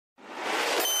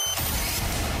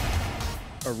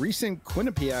A recent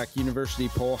Quinnipiac University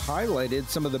poll highlighted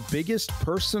some of the biggest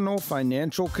personal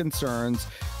financial concerns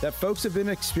that folks have been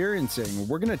experiencing.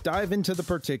 We're going to dive into the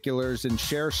particulars and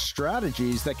share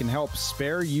strategies that can help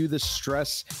spare you the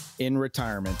stress in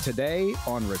retirement today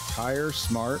on Retire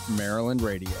Smart Maryland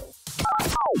Radio.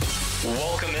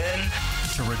 Welcome in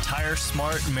to Retire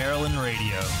Smart Maryland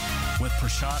Radio with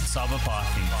Prashant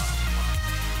Sabapathy.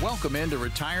 Welcome into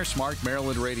Retire Smart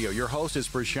Maryland Radio. Your host is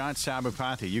Prashant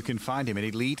Sabapathy. You can find him at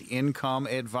Elite Income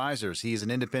Advisors. He's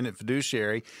an independent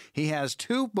fiduciary. He has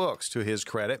 2 books to his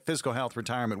credit, Physical Health,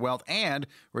 Retirement Wealth, and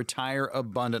Retire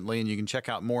Abundantly. And you can check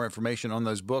out more information on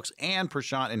those books and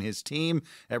Prashant and his team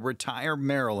at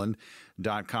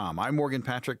retiremaryland.com. I'm Morgan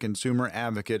Patrick, consumer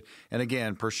advocate. And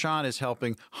again, Prashant is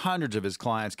helping hundreds of his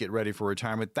clients get ready for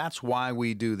retirement. That's why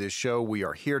we do this show. We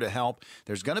are here to help.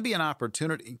 There's going to be an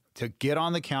opportunity to get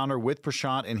on the counter with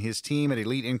Prashant and his team at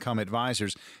Elite Income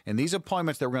Advisors. And these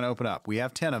appointments that we're going to open up, we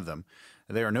have 10 of them.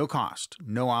 They are no cost,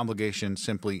 no obligation,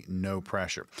 simply no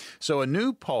pressure. So a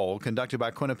new poll conducted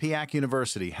by Quinnipiac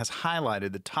University has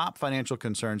highlighted the top financial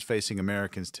concerns facing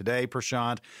Americans today,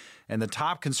 Prashant. And the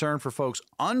top concern for folks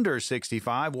under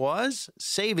 65 was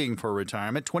saving for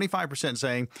retirement, 25%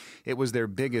 saying it was their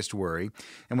biggest worry.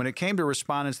 And when it came to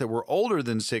respondents that were older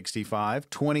than 65,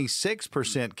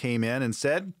 26% came in and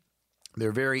said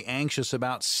they're very anxious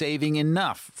about saving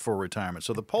enough for retirement.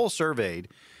 So the poll surveyed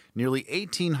nearly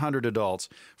 1,800 adults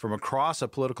from across a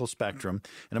political spectrum.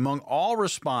 And among all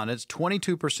respondents,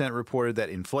 22% reported that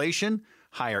inflation,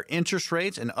 higher interest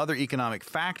rates, and other economic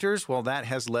factors, well, that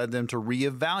has led them to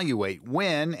reevaluate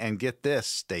when, and get this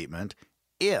statement,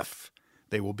 if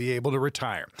they will be able to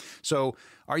retire. So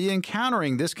are you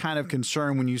encountering this kind of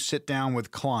concern when you sit down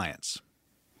with clients?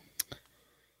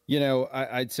 You know,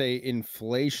 I'd say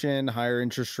inflation, higher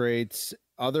interest rates,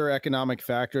 other economic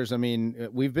factors. I mean,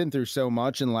 we've been through so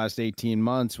much in the last 18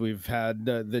 months. We've had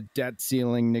the debt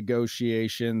ceiling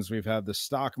negotiations. We've had the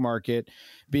stock market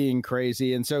being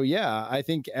crazy. And so, yeah, I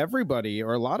think everybody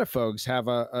or a lot of folks have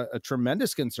a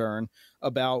tremendous concern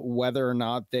about whether or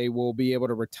not they will be able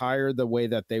to retire the way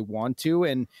that they want to.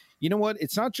 And you know what?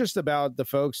 It's not just about the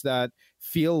folks that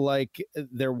feel like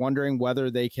they're wondering whether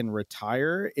they can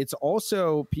retire. It's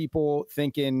also people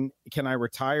thinking, can I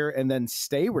retire and then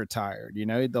stay retired? You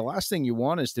know, the last thing you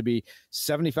want is to be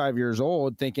 75 years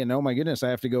old thinking, oh my goodness, I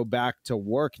have to go back to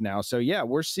work now. So yeah,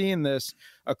 we're seeing this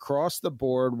across the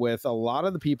board with a lot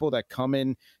of the people that come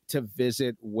in to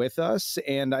visit with us.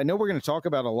 And I know we're going to talk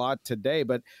about a lot today,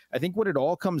 but I think what it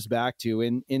all comes back to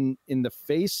in the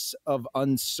face of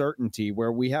uncertainty,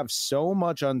 where we have so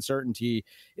much uncertainty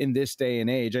in this day and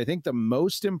age, I think the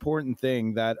most important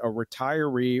thing that a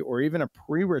retiree or even a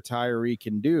pre-retiree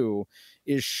can do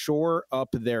is shore up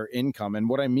their income. And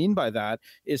what I mean by that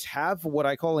is have what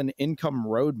I call an income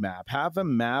roadmap, have a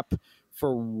map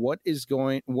for what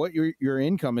your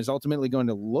income is ultimately going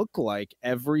to look like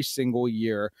every single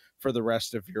year for the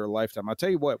rest of your lifetime. I'll tell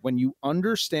you what, when you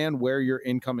understand where your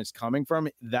income is coming from,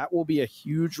 that will be a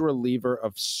huge reliever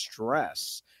of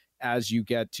stress as you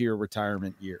get to your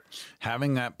retirement years.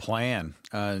 Having that plan,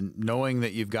 knowing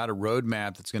that you've got a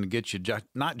roadmap that's going to get you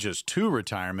not just to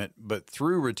retirement, but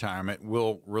through retirement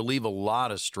will relieve a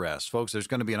lot of stress. Folks, there's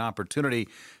going to be an opportunity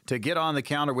to get on the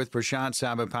counter with Prashant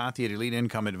Sabapathy at Elite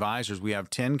Income Advisors. We have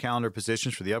 10 calendar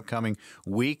positions for the upcoming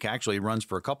week. Actually, it runs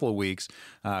for a couple of weeks.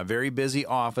 Very busy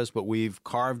office, but we've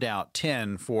carved out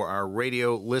 10 for our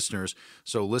radio listeners.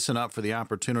 So listen up for the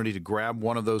opportunity to grab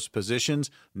one of those positions.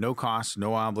 No cost,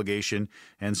 no obligation,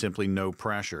 and simply no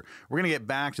pressure. We're going to get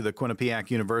back to the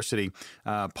Quinnipiac University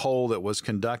poll that was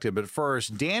conducted. But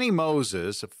first, Danny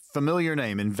Moses, a familiar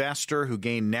name, investor who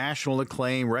gained national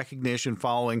acclaim, recognition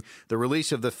following the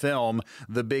release of the film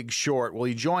The Big Short. Well,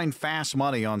 he joined Fast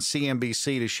Money on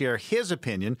CNBC to share his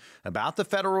opinion about the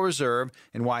Federal Reserve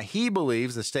and why he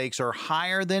believes the stakes are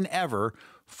higher than ever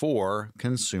for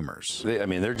consumers.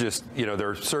 They're just,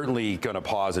 they're certainly going to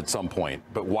pause at some point.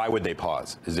 But why would they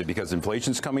pause? Is it because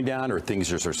inflation's coming down or things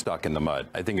just are stuck in the mud?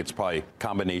 I think it's probably a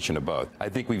combination of both. I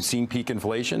think we've seen peak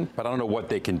inflation, but I don't know what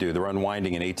they can do. They're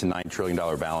unwinding an $8 to $9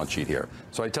 trillion balance sheet here.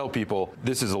 So I tell people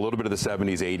this is a little bit of the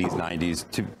 70s, 80s,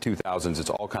 90s, 2000s. It's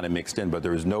all kind of mixed in, but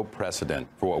there is no precedent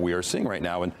for what we are seeing right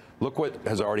now. And look what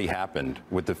has already happened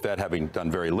with the Fed having done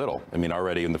very little.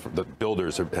 Already the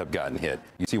builders have gotten hit.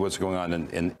 You see what's going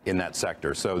on in that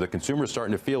sector. So the consumer's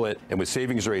starting to feel it. And with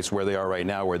savings rates where they are right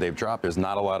now, where they've dropped, there's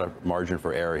not a lot of margin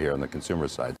for error here on the consumer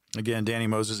side. Again, Danny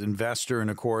Moses, investor.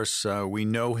 And of course, we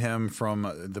know him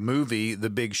from the movie, The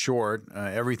Big Short.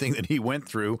 Everything that he went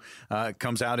through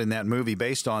comes out in that movie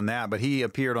based on that. But he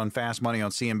appeared on Fast Money on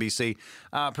CNBC.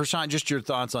 Prashant, just your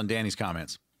thoughts on Danny's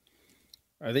comments.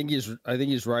 I think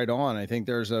he's right on. I think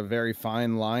there's a very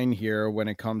fine line here when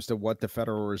it comes to what the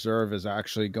Federal Reserve is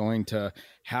actually going to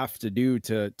have to do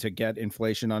to get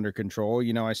inflation under control.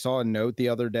 You know, I saw a note the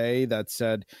other day that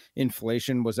said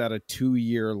inflation was at a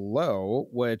 2-year low,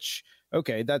 which,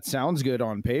 okay, that sounds good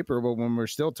on paper, but when we're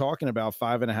still talking about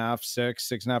 5.5%,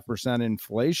 6.5%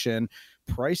 inflation,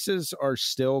 prices are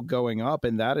still going up,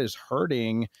 and that is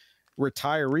hurting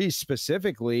retirees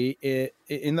specifically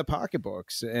in the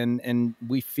pocketbooks, and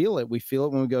we feel it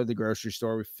when we go to the grocery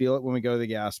store, we feel it when we go to the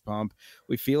gas pump,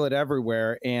 we feel it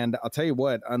everywhere. And I'll tell you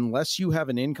what, unless you have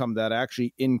an income that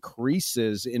actually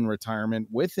increases in retirement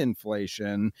with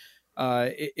inflation,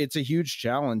 it's a huge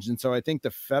challenge. And so I think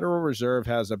the Federal Reserve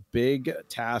has a big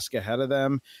task ahead of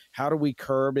them. How do we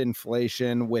curb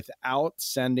inflation without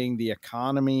sending the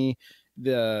economy,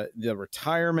 the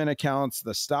retirement accounts,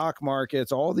 the stock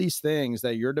markets, all these things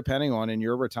that you're depending on in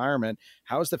your retirement?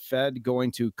 How is the Fed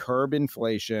going to curb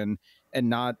inflation and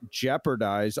not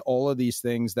jeopardize all of these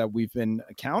things that we've been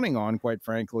counting on, quite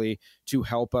frankly, to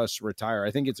help us retire?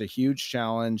 I think it's a huge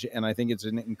challenge, and I think it's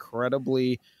an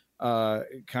incredibly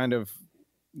kind of,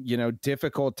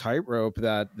 difficult tightrope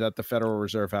that the Federal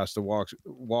Reserve has to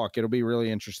walk. It'll be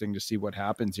really interesting to see what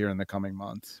happens here in the coming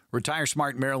months. Retire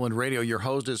Smart Maryland Radio. Your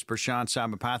host is Prashant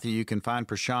Sabapathy. You can find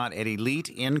Prashant at Elite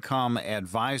Income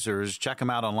Advisors. Check them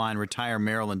out online,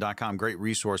 retiremaryland.com. Great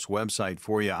resource website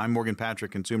for you. I'm Morgan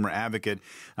Patrick, consumer advocate.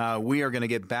 We are going to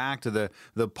get back to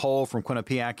the poll from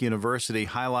Quinnipiac University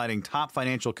highlighting top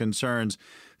financial concerns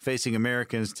facing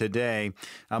Americans today.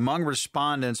 Among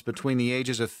respondents between the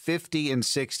ages of 50 and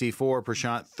 64,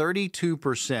 Prashant,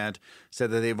 32% said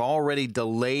that they've already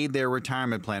delayed their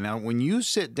retirement plan. Now, when you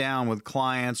sit down with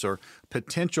clients or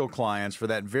potential clients for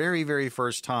that very, very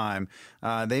first time,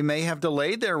 they may have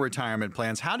delayed their retirement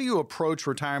plans. How do you approach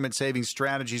retirement savings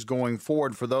strategies going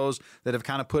forward for those that have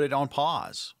kind of put it on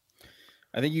pause?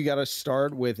 I think you got to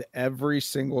start with every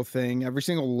single thing. Every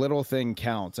single little thing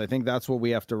counts. I think that's what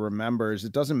we have to remember is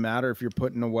it doesn't matter if you're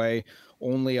putting away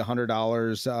only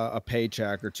 $100 a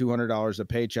paycheck or $200 a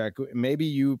paycheck. Maybe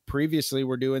you previously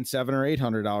were doing $700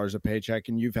 or $800 a paycheck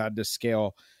and you've had to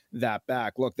scale that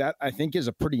back. Look, that I think is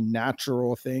a pretty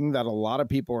natural thing that a lot of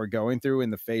people are going through in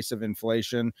the face of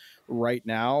inflation right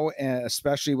now, and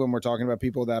especially when we're talking about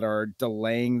people that are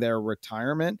delaying their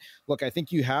retirement. Look, I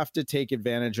think you have to take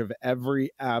advantage of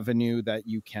every avenue that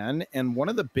you can. And one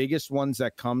of the biggest ones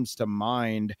that comes to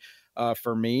mind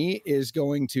for me is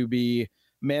going to be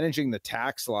managing the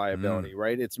tax liability,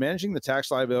 right? It's managing the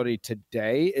tax liability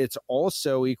today. It's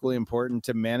also equally important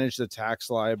to manage the tax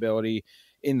liability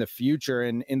in the future.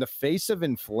 And in the face of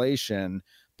inflation,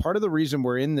 part of the reason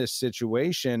we're in this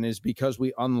situation is because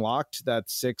we unlocked that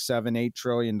 $6, $7, $8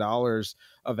 trillion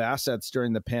of assets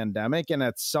during the pandemic. And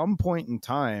at some point in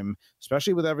time,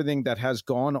 especially with everything that has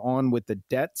gone on with the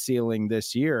debt ceiling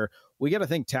this year, we got to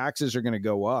think taxes are going to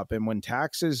go up. And when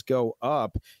taxes go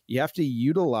up, you have to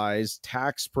utilize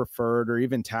tax preferred or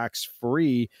even tax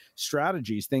free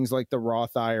strategies. Things like the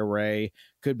Roth IRA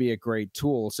could be a great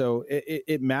tool. So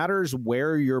it matters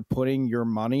where you're putting your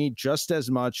money just as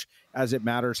much as it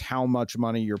matters how much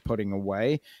money you're putting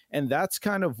away. And that's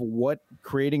kind of what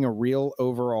creating a real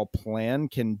overall plan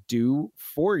can do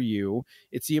for you.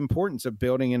 It's the importance of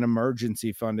building an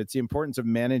emergency fund. It's the importance of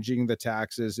managing the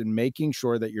taxes and making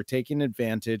sure that you're taking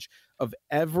advantage of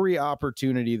every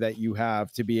opportunity that you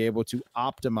have to be able to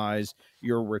optimize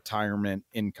your retirement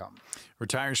income.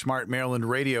 Retire Smart Maryland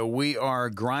Radio. We are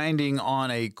grinding on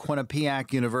a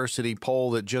Quinnipiac University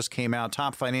poll that just came out.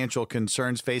 Top financial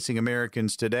concerns facing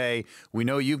Americans today. We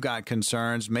know you've got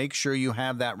concerns. Make sure you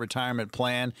have that retirement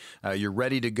plan. You're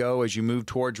ready to go as you move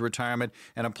towards retirement,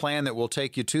 and a plan that will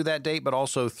take you to that date, but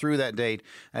also through that date.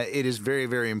 It is very,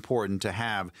 very important to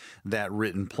have that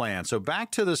written plan. So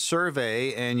back to the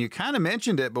survey, and you kind of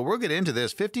mentioned it, but we'll get into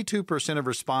this. 52% of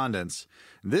respondents.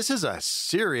 This is a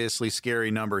seriously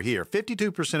scary number here.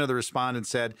 52% of the respondents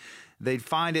said they'd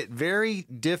find it very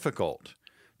difficult,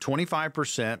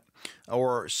 25%,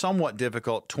 or somewhat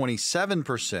difficult,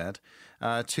 27%,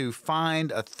 to find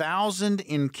 $1,000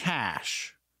 in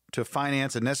cash to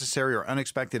finance a necessary or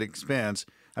unexpected expense.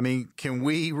 I mean, can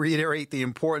we reiterate the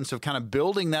importance of kind of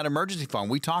building that emergency fund?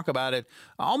 We talk about it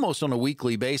almost on a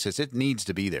weekly basis. It needs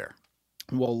to be there.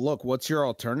 Well, look, what's your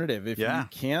alternative? If you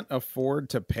can't afford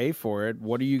to pay for it,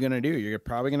 what are you going to do? You're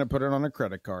probably going to put it on a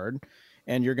credit card,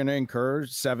 and you're going to incur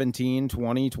 17,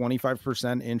 20,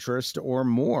 25% interest or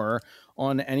more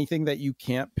on anything that you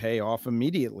can't pay off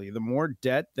immediately. The more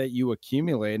debt that you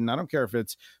accumulate, and I don't care if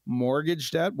it's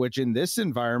mortgage debt, which in this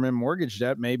environment, mortgage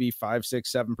debt may be 5, 6,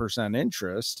 7%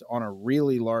 interest on a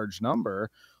really large number,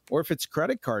 or if it's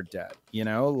credit card debt,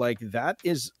 like that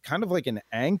is kind of like an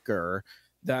anchor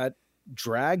that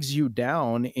drags you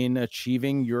down in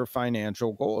achieving your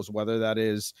financial goals, whether that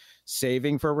is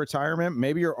saving for retirement.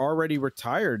 Maybe you're already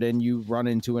retired and you run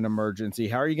into an emergency.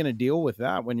 How are you going to deal with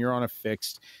that when you're on a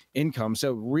fixed income?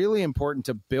 So really important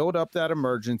to build up that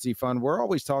emergency fund. We're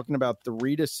always talking about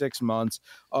 3 to 6 months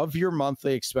of your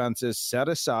monthly expenses set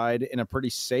aside in a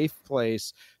pretty safe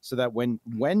place so that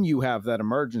when you have that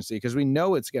emergency, because we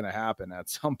know it's going to happen at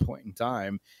some point in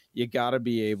time, you got to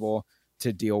be able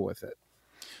to deal with it.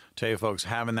 Tell you folks,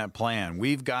 having that plan.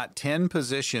 We've got 10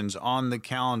 positions on the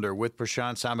calendar with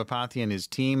Prashant Sabapathy and his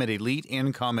team at Elite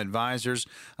Income Advisors.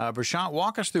 Prashant,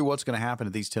 walk us through what's going to happen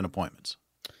at these 10 appointments.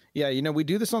 Yeah, we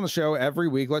do this on the show every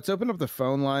week. Let's open up the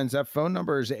phone lines. That phone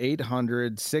number is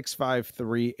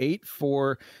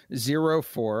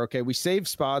 800-653-8404. Okay, we save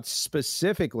spots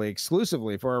specifically,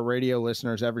 exclusively for our radio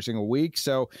listeners every single week.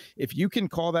 So if you can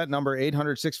call that number,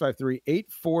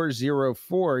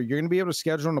 800-653-8404, you're going to be able to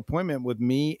schedule an appointment with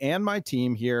me and my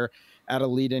team here at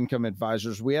Elite Income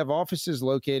Advisors. We have offices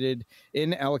located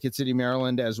in Ellicott City,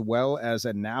 Maryland, as well as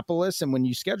Annapolis. And when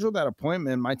you schedule that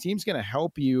appointment, my team's going to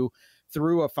help you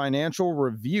through a financial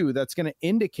review that's going to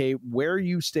indicate where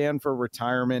you stand for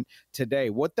retirement today.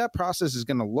 What that process is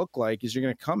going to look like is you're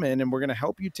going to come in and we're going to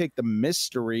help you take the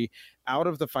mystery out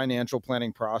of the financial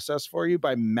planning process for you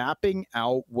by mapping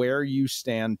out where you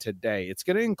stand today. It's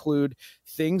going to include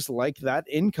things like that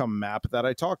income map that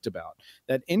I talked about.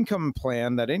 That income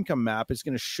plan, that income map is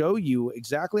going to show you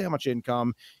exactly how much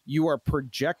income you are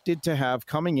projected to have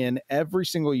coming in every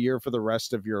single year for the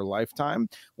rest of your lifetime.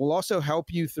 We'll also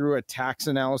help you through a tax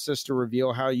analysis to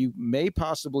reveal how you may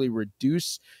possibly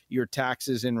reduce your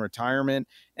taxes in retirement.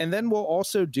 And then we'll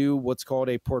also do what's called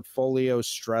a portfolio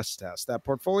stress test. That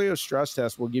portfolio stress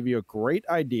test will give you a great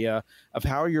idea of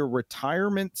how your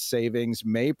retirement savings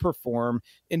may perform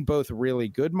in both really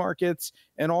good markets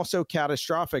and also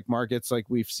catastrophic markets like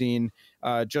we've seen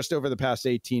just over the past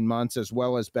 18 months, as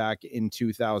well as back in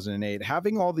 2008.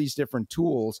 Having all these different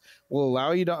tools will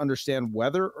allow you to understand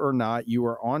whether or not you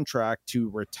are on track to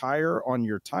retire on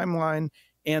your timeline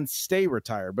and stay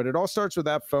retired. But it all starts with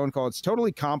that phone call. It's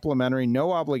totally complimentary,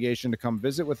 no obligation to come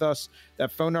visit with us.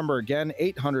 That phone number again,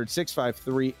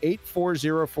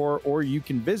 800-653-8404, or you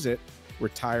can visit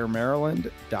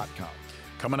retiremaryland.com.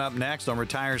 Coming up next on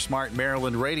Retire Smart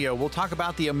Maryland Radio, we'll talk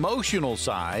about the emotional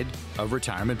side of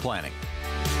retirement planning.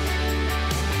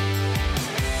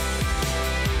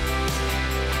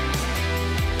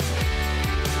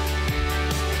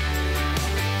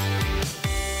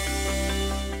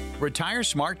 Retire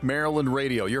Smart Maryland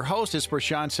Radio. Your host is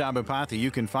Prashant Sabapathy.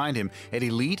 You can find him at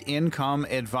Elite Income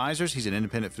Advisors. He's an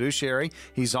independent fiduciary.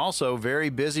 He's also very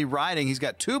busy writing. He's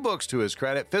got 2 books to his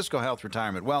credit, Fiscal Health,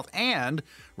 Retirement Wealth, and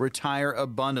Retire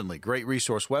Abundantly. Great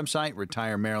resource website,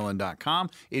 retiremaryland.com.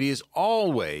 It is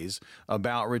always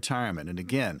about retirement. And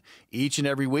again, each and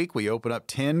every week we open up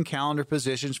 10 calendar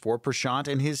positions for Prashant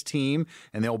and his team,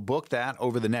 and they'll book that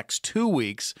over the next 2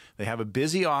 weeks. They have a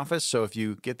busy office, so if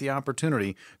you get the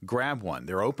opportunity, grab one.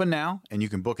 They're open now, and you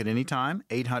can book at any time,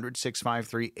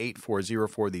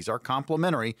 800-653-8404. These are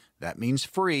complimentary. That means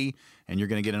free, and you're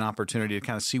going to get an opportunity to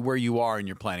kind of see where you are in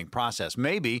your planning process.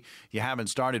 Maybe you haven't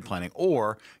started planning,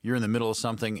 or you're in the middle of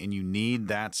something and you need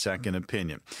that second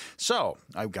opinion. So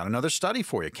I've got another study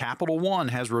for you. Capital One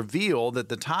has revealed that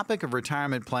the topic of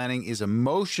retirement planning is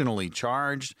emotionally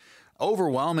charged,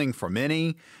 overwhelming for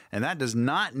many, and that does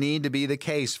not need to be the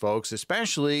case, folks,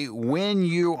 especially when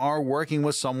you are working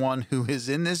with someone who is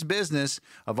in this business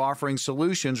of offering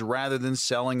solutions rather than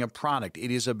selling a product.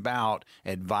 It is about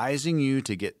advising you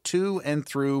to get to and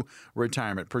through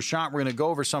retirement. Prashant, we're going to go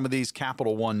over some of these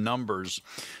Capital One numbers.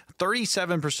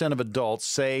 37% of adults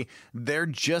say they're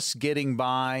just getting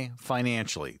by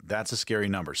financially. That's a scary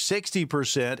number.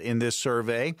 60% in this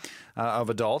survey of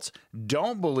adults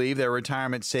don't believe their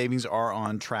retirement savings are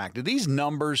on track. Do these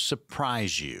numbers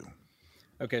surprise you?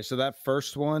 Okay, so that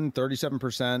first one,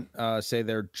 37% say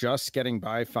they're just getting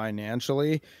by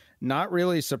financially. Not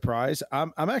really surprised.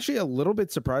 I'm actually a little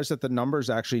bit surprised that the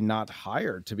number's actually not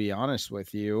higher, to be honest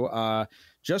with you.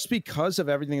 Just because of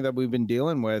everything that we've been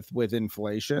dealing with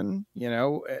inflation,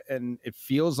 and it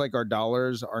feels like our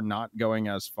dollars are not going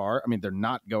as far. I mean, they're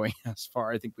not going as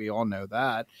far. I think we all know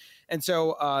that. And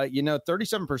so,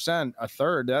 37%, a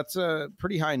third, that's a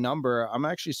pretty high number. I'm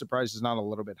actually surprised it's not a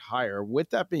little bit higher.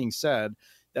 With that being said,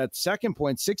 that second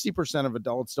point, 60% of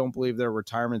adults don't believe their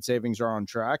retirement savings are on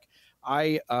track.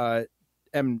 I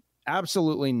am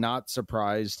absolutely not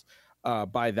surprised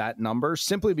by that number,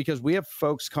 simply because we have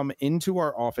folks come into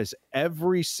our office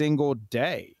every single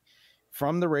day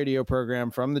from the radio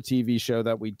program, from the TV show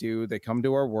that we do. They come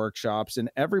to our workshops, and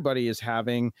everybody is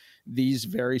having these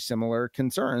very similar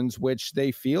concerns, which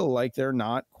they feel like they're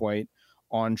not quite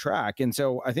on track. And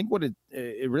so I think what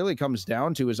it really comes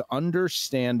down to is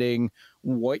understanding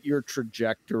what your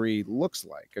trajectory looks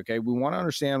like. Okay. We want to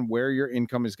understand where your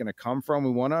income is going to come from.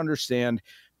 We want to understand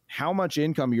how much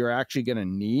income you're actually going to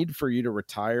need for you to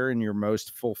retire in your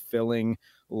most fulfilling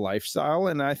lifestyle.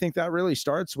 And I think that really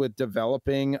starts with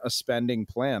developing a spending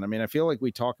plan. I mean, I feel like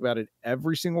we talk about it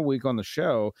every single week on the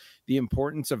show, the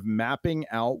importance of mapping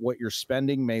out what your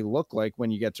spending may look like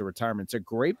when you get to retirement. It's a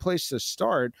great place to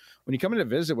start. When you come in to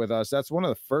visit with us, that's one of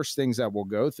the first things that we'll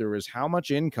go through is how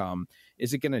much income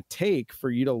is it going to take for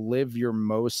you to live your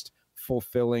most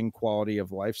fulfilling quality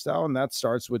of lifestyle. And that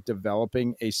starts with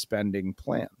developing a spending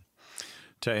plan.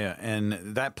 Tell you, and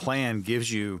that plan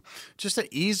gives you just an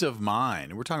ease of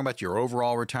mind. We're talking about your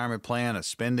overall retirement plan, a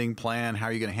spending plan, how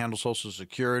are you going to handle Social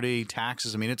Security,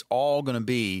 taxes. I mean, it's all going to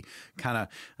be kind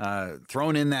of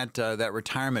thrown in that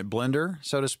retirement blender,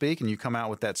 so to speak, and you come out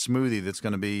with that smoothie that's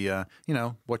going to be,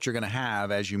 what you're going to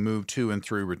have as you move to and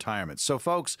through retirement. So,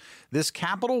 folks, this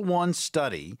Capital One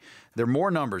study, there are more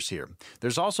numbers here.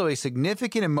 There's also a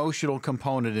significant emotional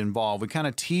component involved. We kind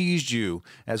of teased you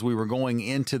as we were going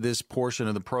into this portion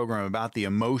of the program about the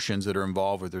emotions that are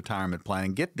involved with retirement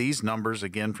planning. Get these numbers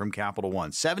again from Capital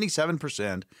One.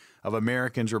 77% of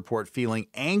Americans report feeling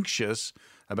anxious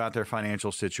about their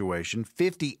financial situation.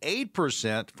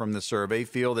 58% from the survey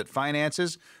feel that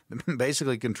finances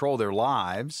basically control their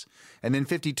lives. And then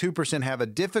 52% have a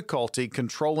difficulty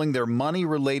controlling their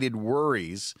money-related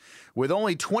worries. With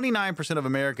only 29% of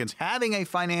Americans having a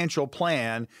financial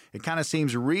plan, it kind of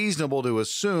seems reasonable to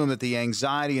assume that the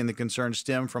anxiety and the concern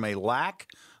stem from a lack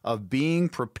of being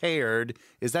prepared.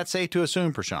 Is that safe to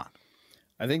assume, Prashant?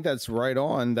 I think that's right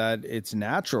on, that it's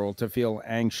natural to feel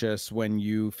anxious when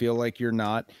you feel like you're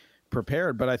not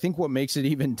prepared. But I think what makes it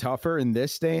even tougher in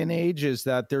this day and age is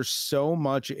that there's so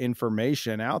much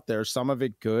information out there, some of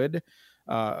it good,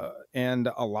 and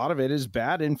a lot of it is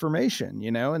bad information,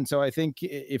 And so I think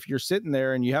if you're sitting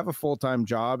there and you have a full-time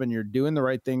job and you're doing the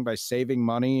right thing by saving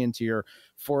money into your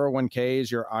 401ks,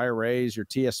 your IRAs, your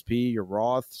TSP, your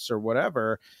Roths, or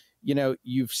whatever,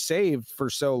 you've saved for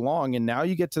so long, and now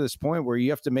you get to this point where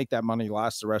you have to make that money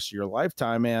last the rest of your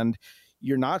lifetime, and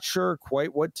you're not sure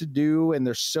quite what to do. And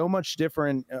there's so much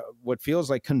different, what feels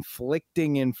like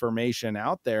conflicting information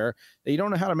out there that you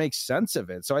don't know how to make sense of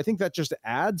it. So I think that just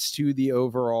adds to the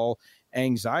overall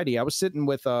anxiety. I was sitting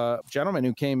with a gentleman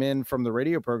who came in from the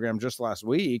radio program just last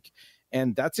week,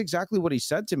 and that's exactly what he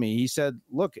said to me. He said,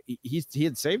 look, he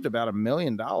had saved about $1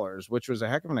 million, which was a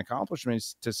heck of an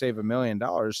accomplishment to save $1 million,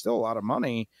 still a lot of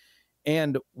money.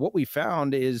 And what we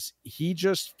found is he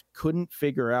just couldn't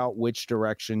figure out which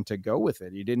direction to go with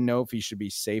it. He didn't know if he should be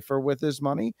safer with his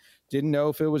money, didn't know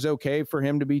if it was okay for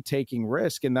him to be taking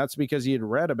risk. And that's because he had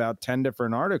read about 10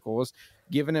 different articles,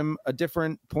 giving him a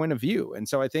different point of view. And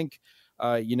so I think,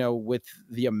 with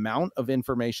the amount of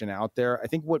information out there, I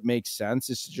think what makes sense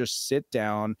is to just sit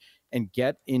down and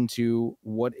get into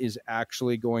what is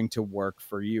actually going to work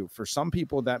for you. For some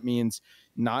people, that means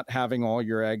not having all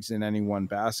your eggs in any one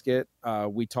basket.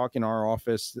 We talk in our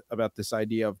office about this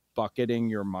idea of bucketing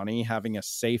your money, having a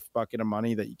safe bucket of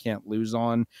money that you can't lose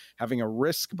on, having a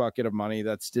risk bucket of money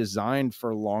that's designed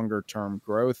for longer term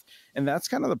growth. And that's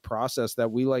kind of the process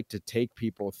that we like to take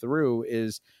people through,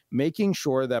 is making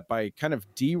sure that by kind of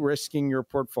de-risking your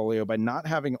portfolio, by not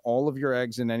having all of your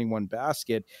eggs in any one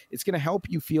basket, it's going to help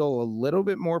you feel a little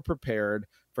bit more prepared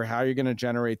for how you're going to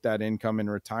generate that income in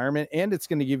retirement. And it's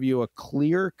going to give you a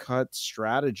clear-cut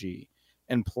strategy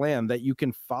and plan that you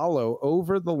can follow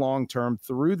over the long term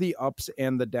through the ups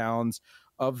and the downs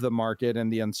of the market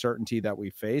and the uncertainty that we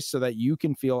face, so that you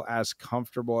can feel as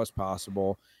comfortable as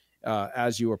possible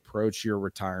as you approach your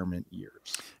retirement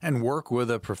years. And work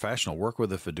with a professional, work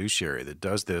with a fiduciary that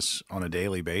does this on a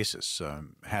daily basis,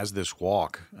 has this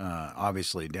walk,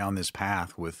 obviously, down this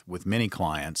path with many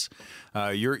clients.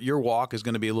 Your walk is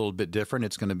going to be a little bit different.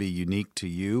 It's going to be unique to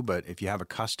you, but if you have a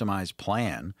customized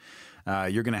plan,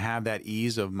 you're going to have that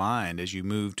ease of mind as you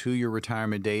move to your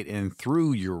retirement date and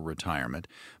through your retirement.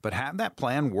 But have that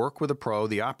plan, work with a pro.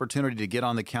 The opportunity to get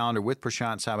on the calendar with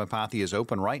Prashant Sabapathy is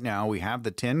open right now. We have the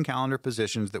 10 calendar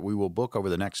positions that we will book over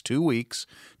the next 2 weeks.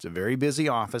 It's a very busy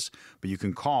office, but you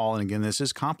can call. And again, this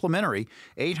is complimentary.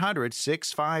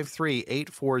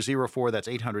 800-653-8404. That's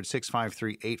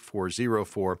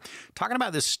 800-653-8404. Talking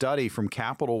about this study from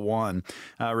Capital One,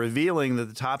 revealing that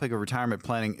the topic of retirement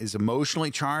planning is emotionally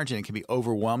charged and it can be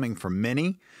overwhelming for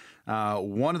many.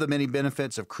 One of the many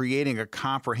benefits of creating a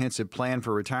comprehensive plan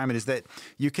for retirement is that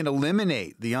you can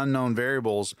eliminate the unknown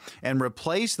variables and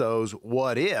replace those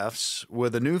what ifs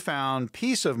with a newfound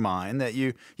peace of mind that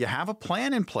you have a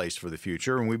plan in place for the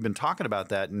future. And we've been talking about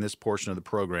that in this portion of the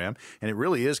program. And it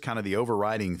really is kind of the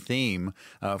overriding theme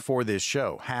for this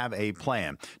show. Have a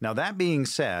plan. Now, that being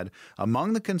said,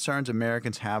 among the concerns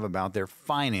Americans have about their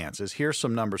finances, here's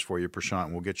some numbers for you, Prashant,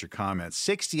 and we'll get your comments.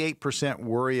 68%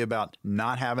 worry about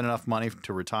not having enough money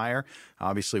to retire.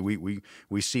 Obviously,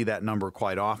 we see that number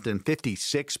quite often.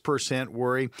 56%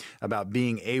 worry about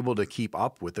being able to keep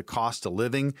up with the cost of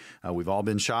living. We've all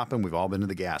been shopping. We've all been to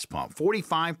the gas pump.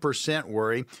 45%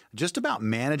 worry just about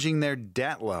managing their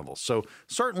debt levels. So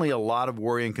certainly a lot of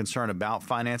worry and concern about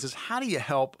finances. How do you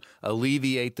help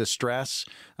alleviate the stress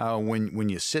when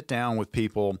you sit down with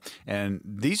people? And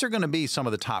these are going to be some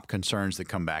of the top concerns that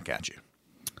come back at you.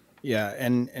 Yeah.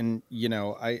 And you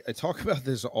know, I talk about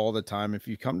this all the time. If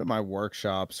you come to my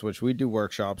workshops, which we do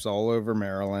workshops all over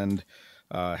Maryland,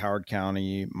 Howard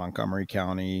County, Montgomery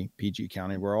County, PG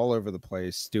County, we're all over the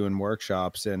place doing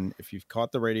workshops. And if you've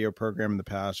caught the radio program in the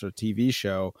past or TV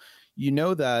show, you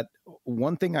know that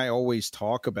one thing I always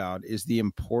talk about is the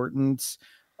importance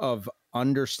of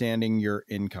understanding your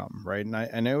income, right? And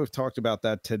I know we've talked about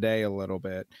that today a little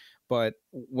bit, but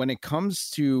when it comes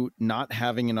to not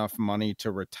having enough money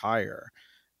to retire,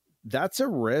 that's a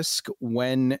risk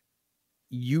when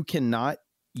you cannot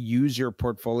use your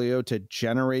portfolio to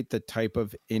generate the type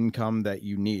of income that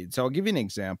you need. So I'll give you an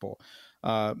example.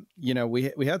 You know,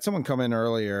 we had someone come in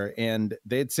earlier and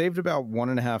they had saved about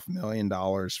 $1.5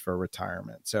 million for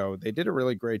retirement. So they did a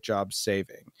really great job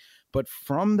saving. But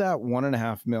from that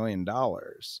 $1.5 million,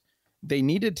 they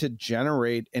needed to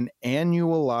generate an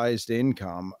annualized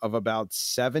income of about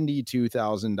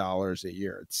 $72,000 a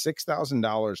year. It's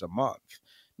 $6,000 a month.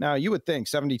 Now you would think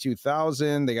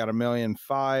 $72,000, they got $1.5 million.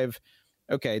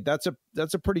 Okay, that's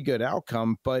a pretty good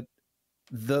outcome. But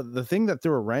the thing that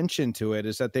threw a wrench into it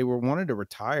is that they wanted to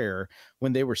retire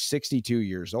when they were 62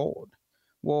 years old.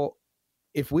 Well,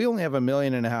 if we only have $1.5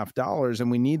 million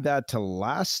and we need that to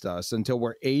last us until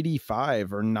we're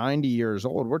 85 or 90 years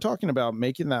old, we're talking about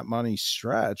making that money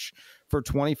stretch for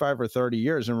 25 or 30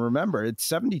 years. And remember, it's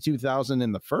 $72,000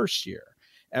 in the first year.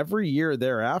 Every year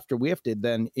thereafter, we have to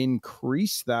then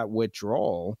increase that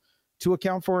withdrawal to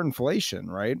account for inflation,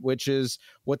 right? Which is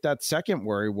what that second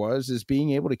worry was, is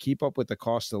being able to keep up with the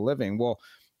cost of living. Well,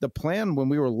 the plan, when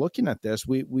we were looking at this,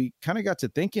 we kind of got to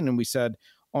thinking and we said,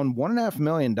 on $1.5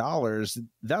 million,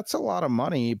 that's a lot of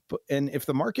money. And if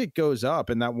the market goes up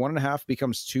and that 1.5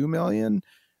 becomes 2 million,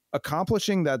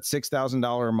 accomplishing that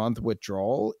 $6,000 a month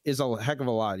withdrawal is a heck of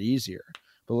a lot easier.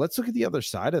 But let's look at the other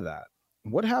side of that.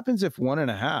 What happens if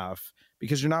 1.5,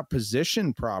 because you're not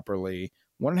positioned properly,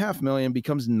 1.5 million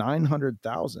becomes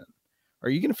 900,000? Are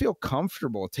you going to feel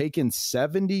comfortable taking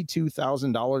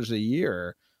 $72,000 a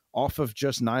year off of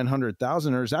just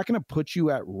 900,000, or is that going to put you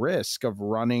at risk of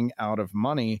running out of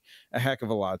money a heck of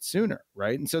a lot sooner,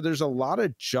 right? And so there's a lot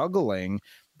of juggling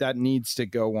that needs to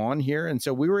go on here. And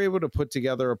so we were able to put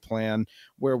together a plan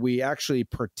where we actually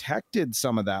protected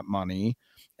some of that money.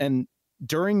 And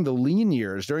during the lean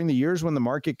years, during the years when the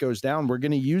market goes down, we're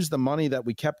going to use the money that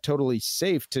we kept totally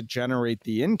safe to generate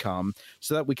the income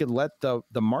so that we could let the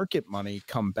market money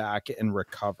come back and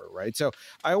recover, right? So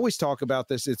I always talk about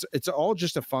this. It's all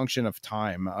just a function of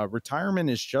time.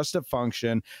 Retirement is just a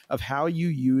function of how you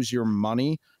use your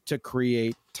money to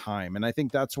create time. And I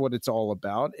think that's what it's all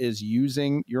about, is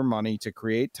using your money to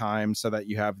create time so that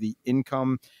you have the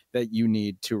income that you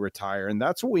need to retire. And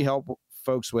that's what we help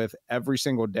folks with every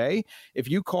single day. If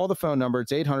you call the phone number,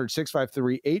 it's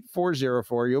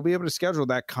 800-653-8404. You'll be able to schedule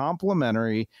that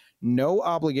complimentary, no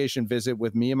obligation visit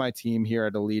with me and my team here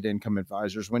at Elite Income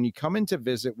Advisors. When you come in to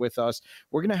visit with us,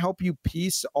 we're going to help you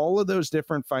piece all of those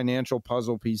different financial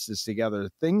puzzle pieces together.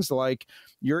 Things like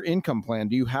your income plan.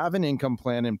 Do you have an income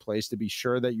plan in place to be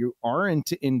sure that you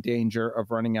aren't in danger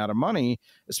of running out of money,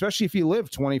 especially if you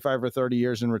live 25 or 30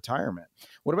 years in retirement?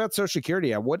 What about Social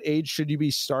Security? At what age should you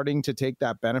be starting to take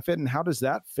that benefit, and how does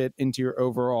that fit into your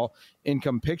overall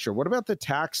income picture? What about the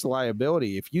tax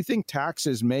liability? If you think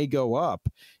taxes may go up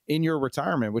in your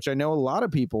retirement, which I know a lot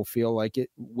of people feel like it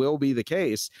will be the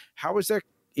case, how is that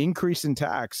increase in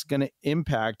tax going to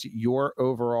impact your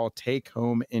overall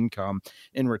take-home income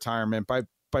in retirement? By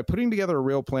putting together a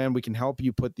real plan, we can help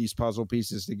you put these puzzle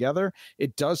pieces together.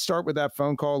 It does start with that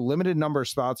phone call. Limited number of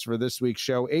spots for this week's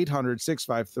show,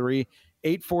 800-653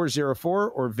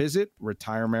 8404 or visit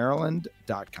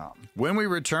retiremaryland.com. When we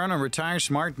return on Retire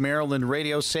Smart Maryland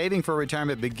Radio, saving for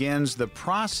retirement begins the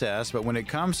process, but when it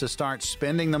comes to start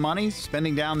spending the money,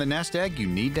 spending down the nest egg, you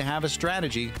need to have a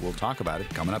strategy. We'll talk about it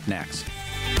coming up next.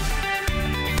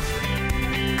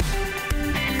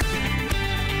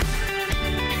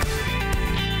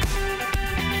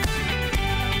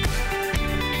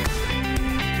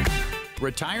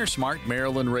 Retire Smart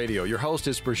Maryland Radio. Your host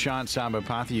is Prashant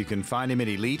Sabapathy. You can find him at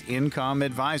Elite Income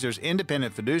Advisors,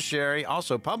 independent fiduciary,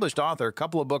 also published author, a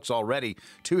couple of books already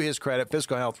to his credit,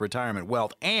 Fiscal Health, Retirement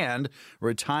Wealth, and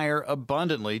Retire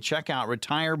Abundantly. Check out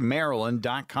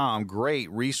retiremaryland.com. Great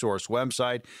resource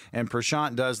website. And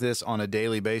Prashant does this on a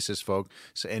daily basis,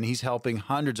 folks, and he's helping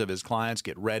hundreds of his clients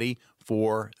get ready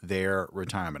for their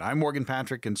retirement. I'm Morgan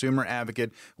Patrick, consumer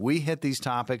advocate. We hit these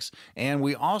topics, and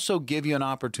we also give you an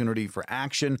opportunity for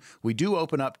action. We do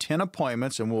open up 10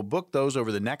 appointments, and we'll book those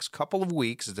over the next couple of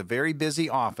weeks. It's a very busy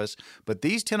office, but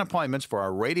these 10 appointments for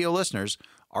our radio listeners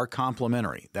are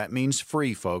complimentary. That means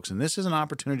free, folks, and this is an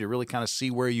opportunity to really kind of see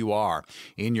where you are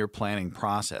in your planning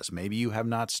process. Maybe you have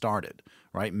not started,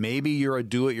 right? Maybe you're a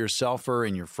do-it-yourselfer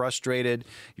and you're frustrated.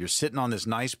 You're sitting on this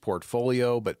nice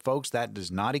portfolio, but folks, that does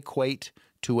not equate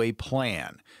to a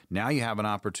plan. Now you have an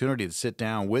opportunity to sit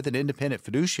down with an independent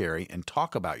fiduciary and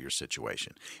talk about your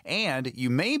situation. And you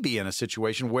may be in a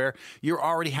situation where you're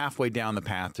already halfway down the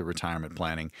path to retirement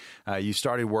planning. You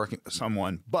started working with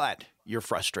someone, but you're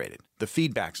frustrated. The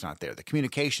feedback's not there. The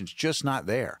communication's just not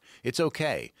there. It's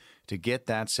okay to get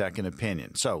that second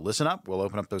opinion. So listen up. We'll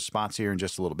open up those spots here in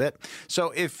just a little bit.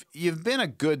 So if you've been a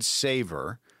good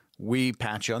saver, we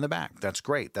pat you on the back. That's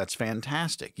great. That's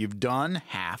fantastic. You've done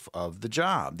half of the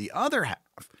job. The other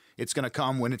half, it's going to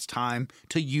come when it's time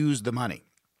to use the money.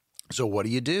 So what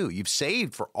do? You've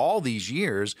saved for all these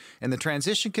years, and the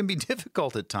transition can be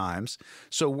difficult at times.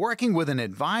 So working with an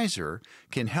advisor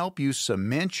can help you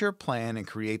cement your plan and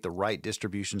create the right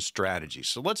distribution strategy.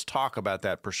 So let's talk about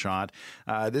that, Prashant.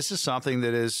 This is something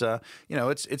that is,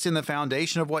 it's in the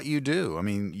foundation of what you do. I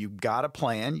mean, you've got a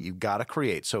plan, you've got to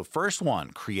create. So first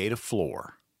one, create a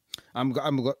floor. I'm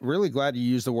really glad you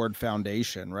used the word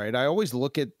foundation, right? I always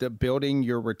look at the building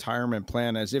your retirement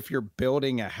plan as if you're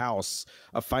building a house,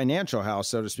 a financial house,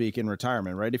 so to speak, in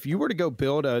retirement, right? If you were to go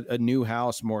build a new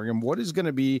house, Morgan, what is going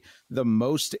to be the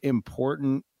most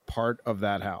important part of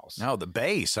that house? No, the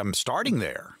base. I'm starting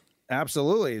there.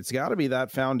 Absolutely. It's got to be that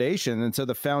foundation. And so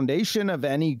the foundation of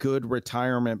any good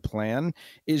retirement plan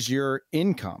is your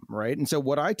income, right? And so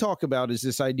what I talk about is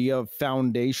this idea of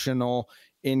foundational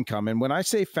income. And when I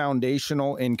say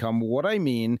foundational income, what I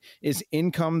mean is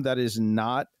income that is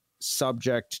not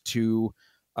subject to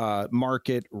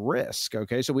market risk.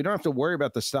 Okay. So we don't have to worry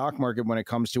about the stock market when it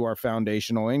comes to our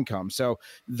foundational income. So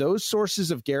those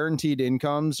sources of guaranteed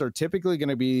incomes are typically going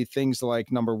to be things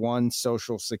like, number one,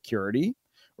 Social Security,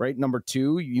 right? Number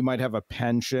two, you might have a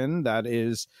pension that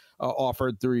is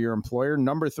offered through your employer.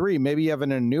 Number three, maybe you have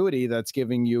an annuity that's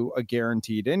giving you a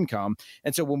guaranteed income.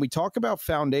 And so when we talk about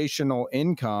foundational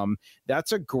income,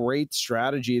 that's a great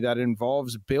strategy that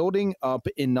involves building up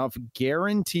enough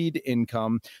guaranteed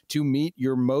income to meet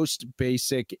your most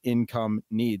basic income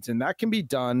needs. And that can be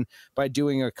done by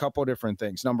doing a couple different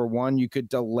things. Number one, you could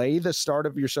delay the start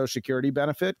of your Social Security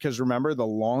benefit, because remember, the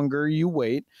longer you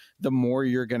wait, the more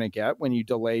you're going to get when you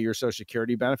delay your Social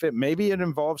Security benefit. Maybe it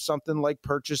involves something like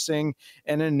purchasing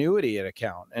an annuity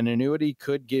account. An annuity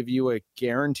could give you a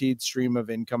guaranteed stream of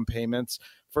income payments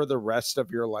for the rest of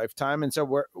your lifetime. And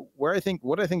so what I think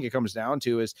it comes down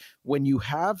to is when you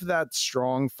have that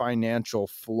strong financial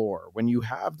floor, when you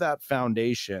have that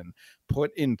foundation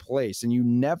put in place, and you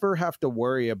never have to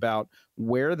worry about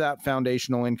where that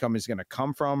foundational income is going to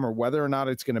come from or whether or not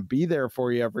it's going to be there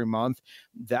for you every month,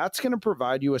 that's going to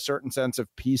provide you a certain sense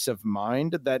of peace of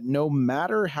mind that no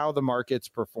matter how the markets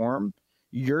perform,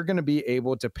 you're going to be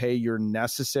able to pay your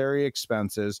necessary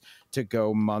expenses to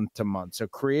go month to month. So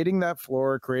creating that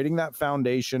floor, creating that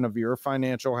foundation of your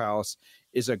financial house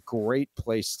is a great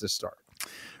place to start.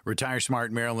 Retire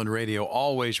Smart Maryland Radio,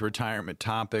 always retirement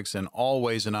topics and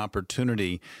always an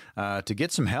opportunity to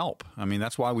get some help. I mean,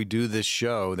 that's why we do this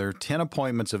show. There are 10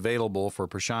 appointments available for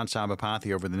Prashant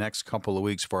Sabapathy over the next couple of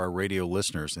weeks for our radio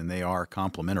listeners, and they are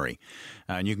complimentary.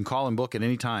 And you can call and book at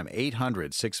any time,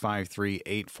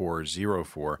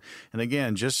 800-653-8404. And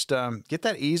again, just get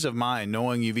that ease of mind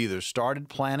knowing you've either started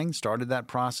planning, started that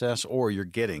process, or you're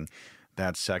getting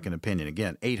that second opinion.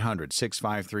 Again,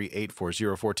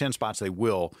 800-653-8404. 10 spots. They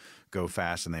will go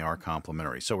fast, and they are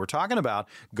complimentary. So we're talking about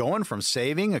going from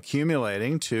saving,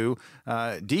 accumulating to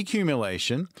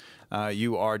decumulation.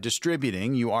 you are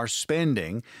distributing, you are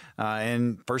spending.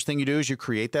 And first thing you do is you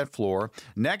create that floor.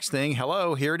 Next thing,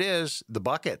 here it is, the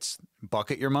buckets.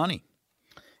 Bucket your money.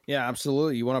 Yeah,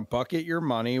 absolutely. You want to bucket your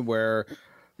money where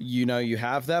you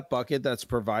have that bucket that's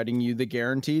providing you the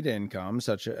guaranteed income,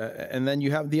 and then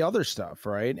you have the other stuff,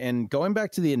 right? And going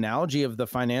back to the analogy of the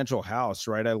financial house,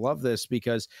 right? I love this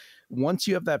because once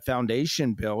you have that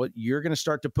foundation built, you're going to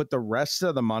start to put the rest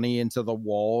of the money into the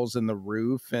walls and the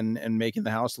roof and making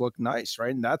the house look nice,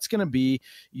 right? And that's going to be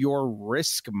your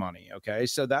risk money, okay?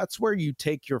 So that's where you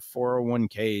take your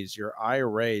 401ks, your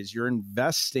IRAs, you're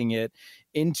investing it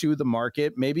into the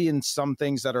market, maybe in some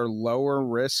things that are lower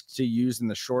risk to use in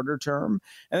the shorter term.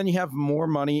 And then you have more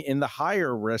money in the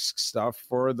higher risk stuff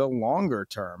for the longer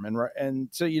term. And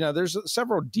so, there's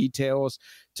several details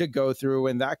to go through,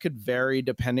 and that could vary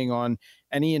depending on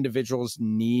any individual's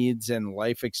needs and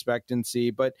life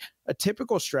expectancy. But a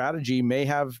typical strategy may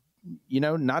have,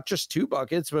 not just 2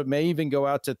 buckets, but may even go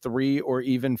out to 3 or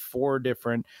even 4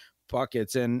 different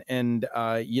buckets. And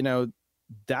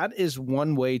that is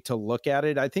one way to look at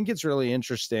it. I think it's really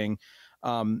interesting.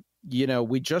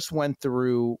 We just went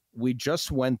through,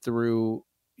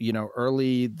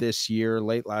 early this year,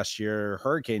 late last year,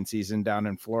 hurricane season down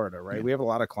in Florida, right? Yeah. We have a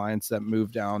lot of clients that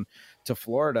moved down to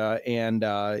Florida, and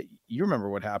you remember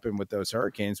what happened with those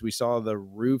hurricanes. We saw the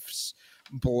roofs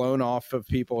blown off of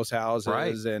people's houses,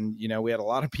 right. And, we had a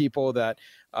lot of people that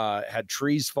had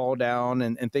trees fall down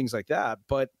and things like that.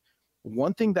 But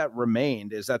one thing that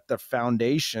remained is that the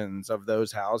foundations of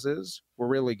those houses were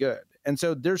really good. And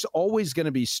so there's always going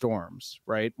to be storms,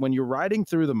 right? When you're riding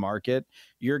through the market,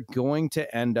 you're going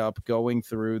to end up going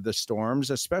through the storms,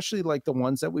 especially like the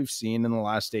ones that we've seen in the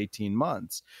last 18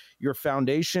 months. Your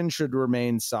foundation should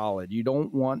remain solid. You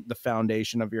don't want the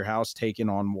foundation of your house taken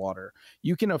on water.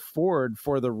 You can afford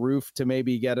for the roof to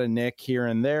maybe get a nick here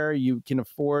and there. You can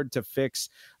afford to fix,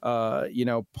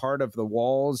 part of the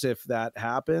walls if that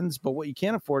happens. But what you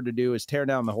can't afford to do is tear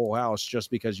down the whole house just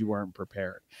because you weren't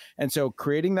prepared. And so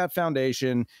creating that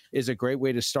foundation is a great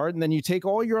way to start. And then you take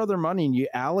all your other money and you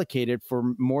allocate it for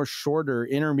more shorter,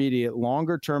 intermediate,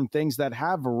 longer term things that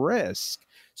have risk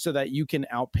so that you can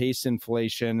outpace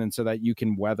inflation and so that you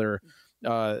can weather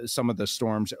some of the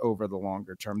storms over the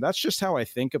longer term. That's just how I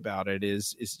think about it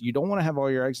is you don't want to have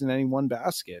all your eggs in any one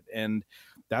basket. And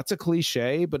that's a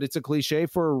cliche, but it's a cliche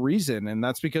for a reason. And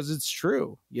that's because it's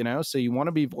true, so you want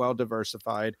to be well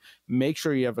diversified, make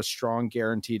sure you have a strong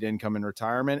guaranteed income in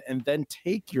retirement, and then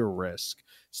take your risk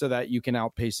so that you can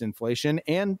outpace inflation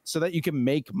and so that you can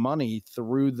make money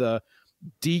through the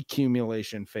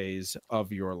decumulation phase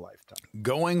of your lifetime.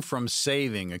 Going from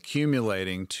saving,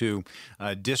 accumulating to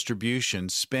distribution,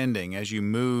 spending, as you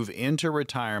move into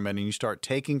retirement and you start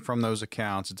taking from those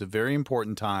accounts, it's a very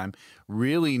important time.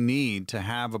 Really need to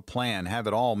have a plan, have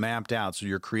it all mapped out. So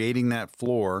you're creating that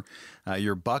floor,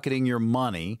 you're bucketing your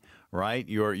money, right?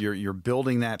 You're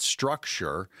building that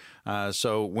structure.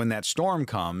 So when that storm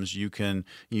comes, you can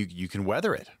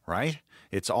weather it, right?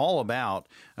 It's all about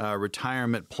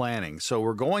retirement planning. So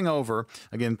we're going over,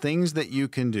 again, things that you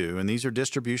can do, and these are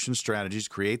distribution strategies.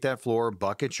 Create that floor,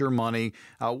 bucket your money.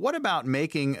 What about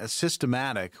making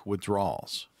systematic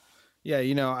withdrawals? Yeah,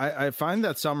 I find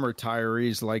that some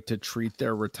retirees like to treat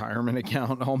their retirement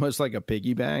account almost like a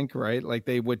piggy bank, right? Like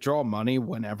they withdraw money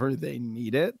whenever they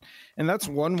need it. And that's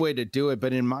one way to do it.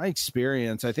 But in my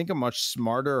experience, I think a much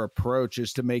smarter approach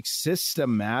is to make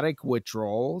systematic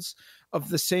withdrawals of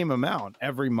the same amount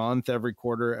every month, every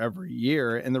quarter, every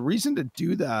year. And the reason to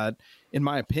do that, in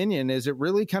my opinion, is it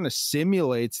really kind of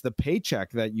simulates the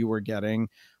paycheck that you were getting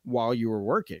while you were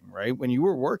working, right? When you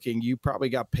were working, you probably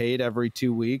got paid every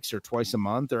 2 weeks or twice a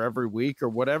month or every week or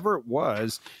whatever it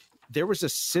was. There was a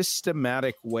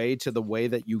systematic way to the way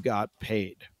that you got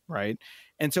paid, right?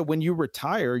 And so when you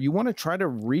retire, you want to try to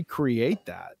recreate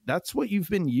that. That's what you've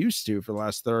been used to for the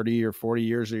last 30 or 40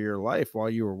 years of your life while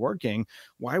you were working.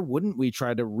 Why wouldn't we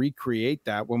try to recreate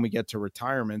that when we get to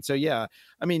retirement? So yeah,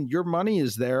 I mean, your money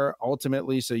is there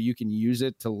ultimately so you can use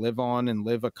it to live on and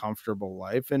live a comfortable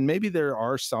life. And maybe there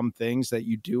are some things that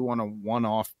you do on a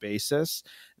one-off basis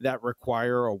that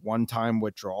require a one-time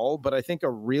withdrawal. But I think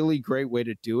a really great way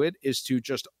to do it is to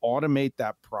just automate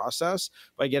that process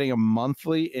by getting a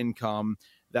monthly income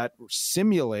that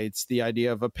simulates the idea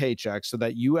of a paycheck so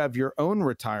that you have your own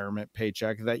retirement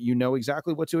paycheck that you know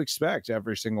exactly what to expect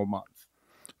every single month.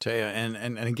 Taya,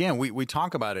 and again, we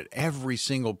talk about it every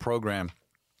single program.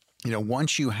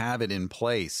 Once you have it in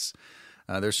place,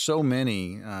 there's so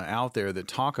many out there that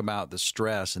talk about the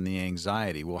stress and the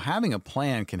anxiety. Well, having a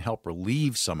plan can help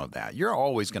relieve some of that. You're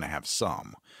always going to have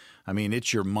some. I mean,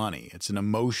 it's your money. It's an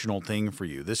emotional thing for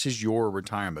you. This is your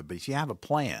retirement. But if you have a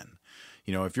plan,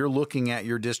 If you're looking at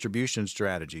your distribution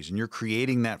strategies and you're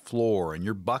creating that floor and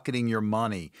you're bucketing your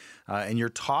money and you're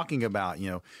talking about,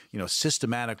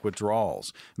 systematic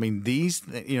withdrawals. I mean,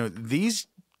 these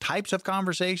types of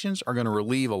conversations are going to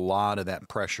relieve a lot of that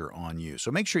pressure on you. So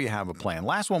make sure you have a plan.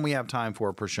 Last one we have time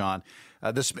for, Prashant,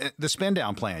 the spend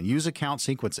down plan. Use account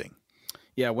sequencing.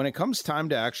 Yeah, when it comes time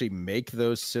to actually make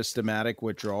those systematic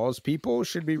withdrawals, people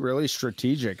should be really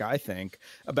strategic, I think,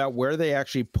 about where they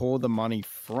actually pull the money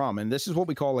from. And this is what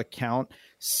we call account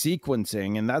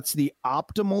sequencing. And that's the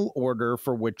optimal order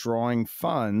for withdrawing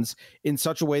funds in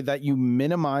such a way that you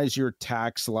minimize your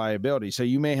tax liability. So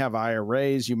you may have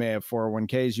IRAs, you may have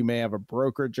 401ks, you may have a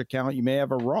brokerage account, you may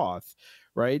have a Roth,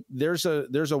 right? There's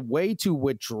a way to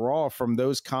withdraw from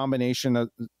those combination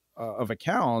of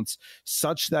accounts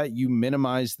such that you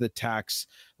minimize the tax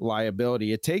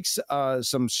liability. It takes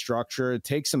some structure, it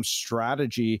takes some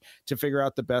strategy to figure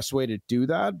out the best way to do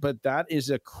that, but that is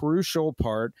a crucial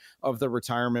part of the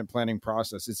retirement planning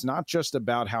process. It's not just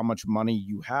about how much money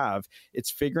you have,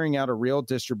 it's figuring out a real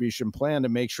distribution plan to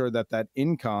make sure that that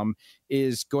income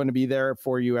is going to be there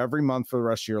for you every month for the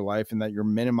rest of your life and that you're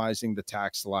minimizing the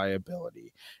tax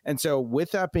liability. And so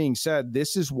with that being said,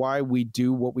 this is why we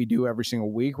do what we do every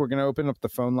single week. We're going to open up the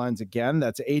phone lines again.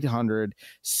 That's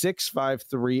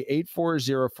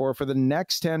 800-653-8404 for the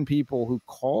next 10 people who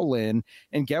call in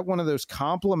and get one of those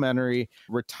complimentary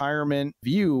retirement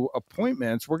view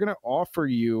appointments. We're going to offer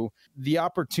you the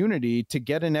opportunity to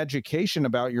get an education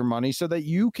about your money so that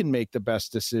you can make the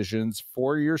best decisions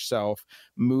for yourself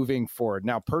moving forward.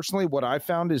 Now, personally, what I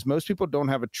found is most people don't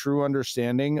have a true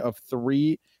understanding of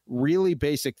three really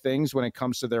basic things when it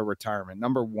comes to their retirement.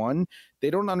 Number one, they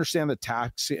don't understand the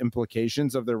tax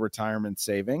implications of their retirement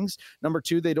savings. Number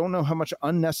two, they don't know how much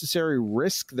unnecessary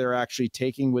risk they're actually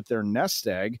taking with their nest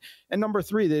egg. And number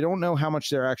three, they don't know how much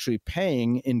they're actually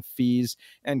paying in fees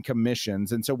and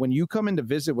commissions. And so when you come in to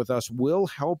visit with us, we'll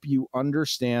help you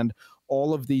understand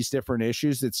all of these different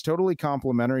issues. It's totally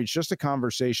complimentary. It's just a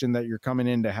conversation that you're coming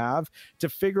in to have to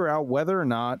figure out whether or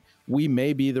not we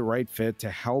may be the right fit to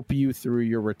help you through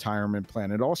your retirement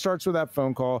plan. It all starts with that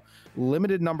phone call.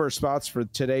 Limited number of spots for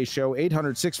today's show,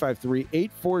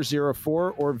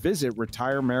 800-653-8404, or visit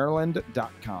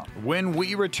retiremaryland.com. When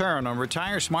we return on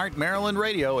Retire Smart Maryland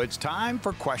Radio, it's time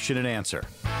for Question and Answer.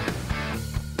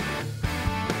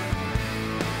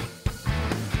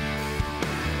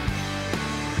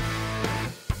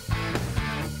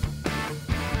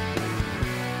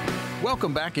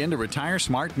 Welcome back into Retire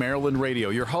Smart Maryland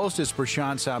Radio. Your host is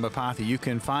Prashant Sabapathy. You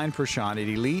can find Prashant at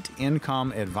Elite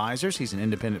Income Advisors. He's an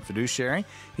independent fiduciary.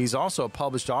 He's also a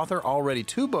published author, already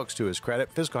 2 books to his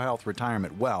credit, Fiscal Health,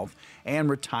 Retirement Wealth, and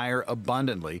Retire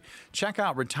Abundantly. Check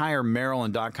out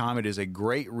retiremaryland.com. It is a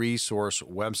great resource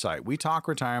website. We talk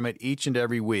retirement each and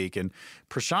every week, and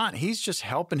Prashant, he's just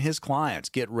helping his clients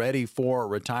get ready for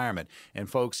retirement. And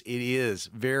folks, it is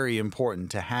very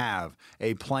important to have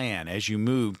a plan as you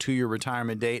move to your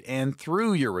retirement date and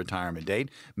through your retirement date.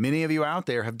 Many of you out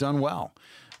there have done well.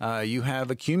 You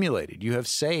have accumulated, you have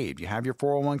saved, you have your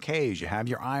 401ks, you have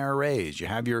your IRAs,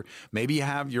 you're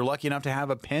lucky enough to have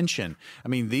a pension. I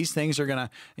mean, these things are going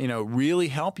to, really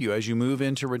help you as you move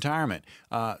into retirement.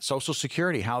 Social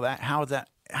Security,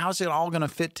 how's it all going to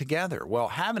fit together? Well,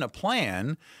 having a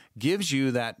plan gives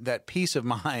you that peace of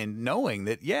mind knowing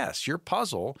that, yes, your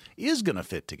puzzle is going to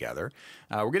fit together.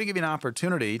 We're going to give you an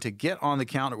opportunity to get on the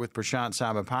counter with Prashant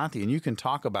Sabapathy, and we can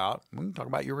talk about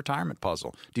your retirement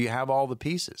puzzle. Do you have all the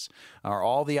pieces? Are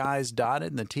all the I's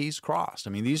dotted and the T's crossed? I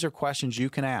mean, these are questions you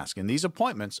can ask, and these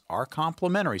appointments are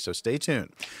complimentary, so stay tuned.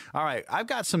 All right, I've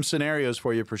got some scenarios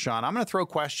for you, Prashant. I'm going to throw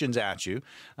questions at you,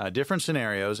 different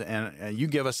scenarios, and you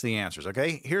give us the answers,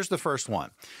 okay? Here's the first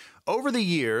one. Over the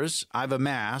years, I've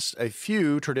amassed a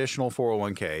few traditional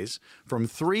 401ks from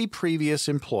 3 previous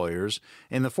employers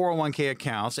in the 401k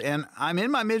accounts, and I'm in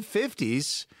my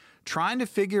mid-50s trying to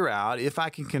figure out if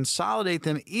I can consolidate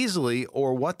them easily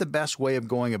or what the best way of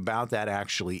going about that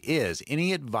actually is.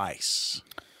 Any advice?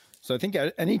 So I think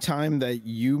any time that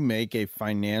you make a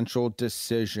financial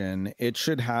decision, it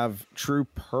should have true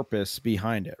purpose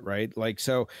behind it, right?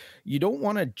 So you don't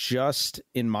want to just,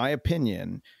 in my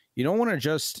opinion, you don't want to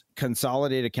just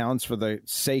consolidate accounts for the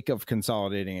sake of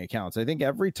consolidating accounts. I think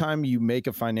every time you make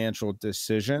a financial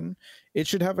decision, it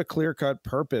should have a clear-cut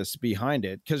purpose behind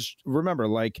it. Because remember,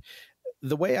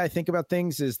 the way I think about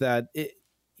things is that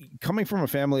coming from a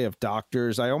family of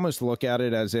doctors, I almost look at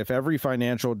it as if every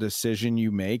financial decision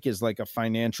you make is like a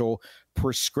financial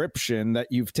prescription that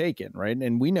you've taken, right?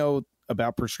 And we know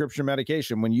about prescription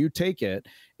medication. When you take it,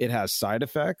 it has side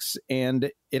effects and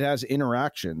it has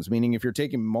interactions, meaning if you're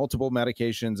taking multiple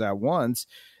medications at once,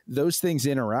 those things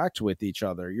interact with each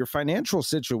other. Your financial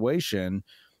situation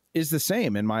is the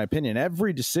same, in my opinion.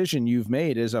 Every decision you've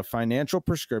made is a financial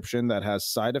prescription that has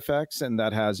side effects and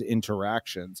that has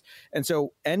interactions. And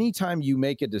so anytime you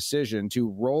make a decision to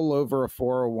roll over a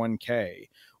 401k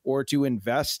or to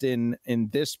invest in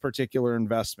this particular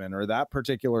investment or that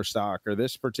particular stock or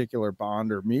this particular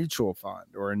bond or mutual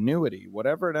fund or annuity,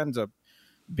 whatever it ends up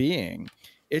being,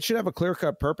 it should have a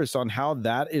clear-cut purpose on how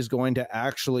that is going to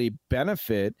actually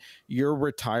benefit your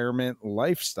retirement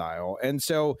lifestyle. And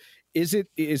so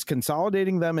is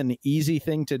consolidating them an easy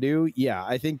thing to do? Yeah,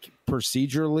 I think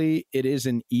procedurally it is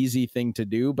an easy thing to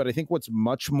do, but I think what's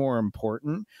much more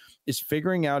important is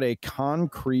figuring out a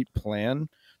concrete plan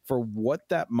for what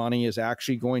that money is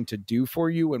actually going to do for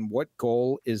you and what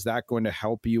goal is that going to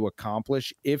help you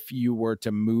accomplish if you were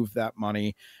to move that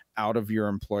money out of your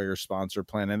employer sponsor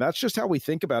plan. And that's just how we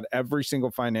think about every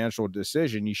single financial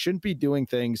decision. You shouldn't be doing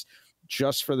things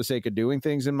just for the sake of doing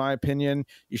things, in my opinion.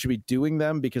 You should be doing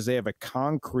them because they have a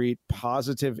concrete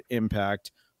positive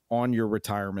impact on your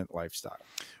retirement lifestyle.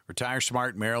 Retire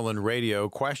Smart Maryland Radio,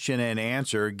 question and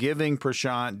answer, giving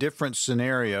Prashant different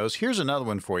scenarios. Here's another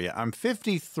one for you. I'm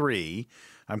 53.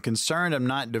 I'm concerned I'm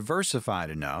not diversified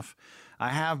enough. I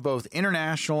have both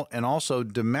international and also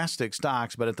domestic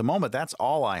stocks, but at the moment, that's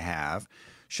all I have.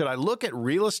 Should I look at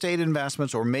real estate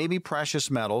investments or maybe precious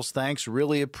metals? Thanks.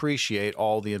 Really appreciate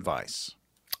all the advice.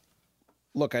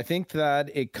 Look, I think that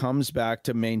it comes back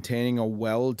to maintaining a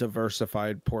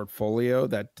well-diversified portfolio,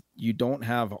 that you don't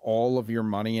have all of your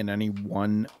money in any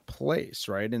one place,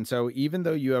 right? And so even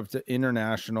though you have the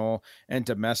international and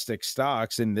domestic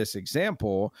stocks in this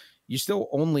example, you still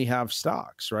only have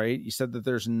stocks, right? You said that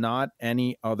there's not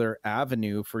any other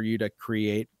avenue for you to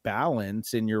create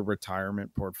balance in your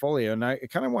retirement portfolio. And I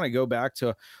kind of want to go back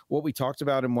to what we talked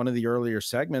about in one of the earlier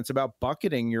segments about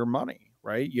bucketing your money,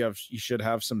 right? You should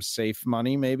have some safe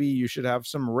money. Maybe you should have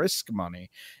some risk money.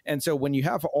 And so when you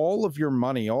have all of your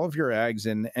money, all of your eggs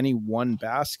in any one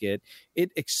basket,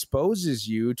 it exposes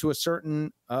you to a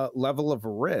certain level of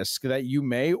risk that you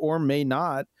may or may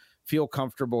not feel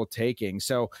comfortable taking.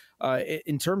 So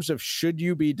in terms of should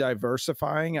you be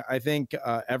diversifying, I think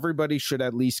everybody should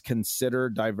at least consider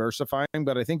diversifying.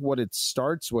 But I think what it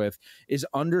starts with is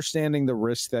understanding the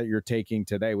risk that you're taking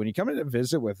today. When you come in to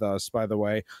visit with us, by the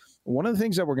way, one of the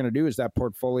things that we're going to do is that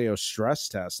portfolio stress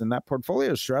test. And that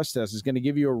portfolio stress test is going to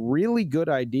give you a really good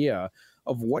idea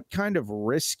of what kind of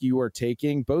risk you are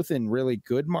taking, both in really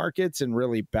good markets and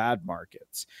really bad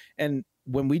markets. And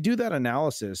when we do that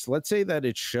analysis, let's say that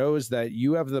it shows that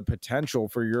you have the potential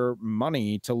for your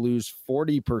money to lose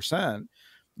 40%,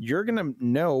 you're going to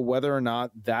know whether or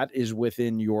not that is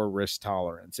within your risk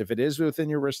tolerance. If it is within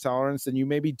your risk tolerance, then you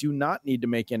maybe do not need to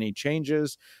make any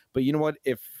changes. But you know what?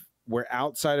 If we're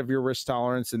outside of your risk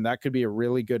tolerance, and that could be a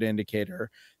really good indicator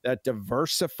that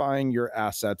diversifying your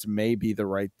assets may be the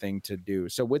right thing to do.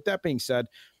 So with that being said,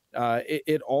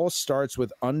 it all starts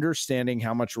with understanding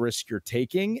how much risk you're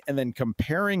taking and then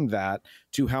comparing that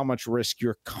to how much risk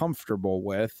you're comfortable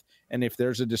with. And if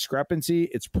there's a discrepancy,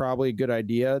 it's probably a good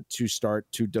idea to start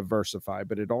to diversify.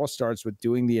 But it all starts with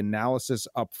doing the analysis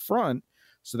up front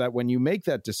so that when you make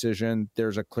that decision,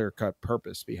 there's a clear-cut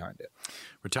purpose behind it.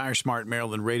 Retire Smart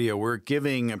Maryland Radio. We're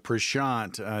giving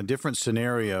Prashant different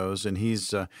scenarios, and he's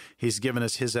given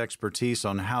us his expertise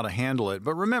on how to handle it.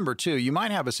 But remember, too, you might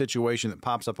have a situation that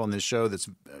pops up on this show that's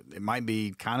it might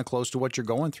be kind of close to what you're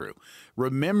going through.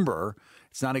 Remember,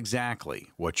 it's not exactly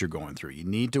what you're going through. You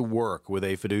need to work with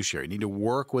a fiduciary. You need to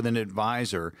work with an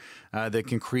advisor that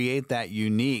can create that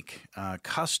unique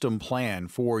custom plan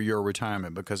for your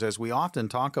retirement. Because as we often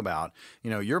talk about,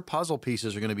 your puzzle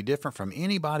pieces are going to be different from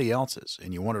anybody else's.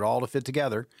 And you want it all to fit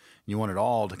together. You want it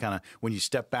all to kind of, when you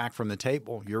step back from the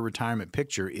table, your retirement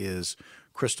picture is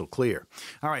crystal clear.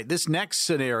 All right, this next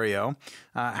scenario,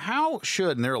 how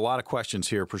should, and there are a lot of questions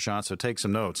here, Prashant, so take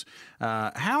some notes.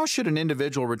 How should an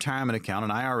individual retirement account,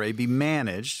 an IRA, be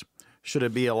managed? Should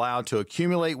it be allowed to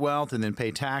accumulate wealth and then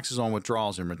pay taxes on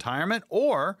withdrawals in retirement,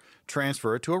 or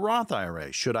transfer it to a Roth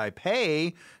IRA? Should I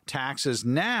pay taxes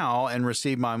now and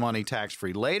receive my money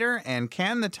tax-free later? And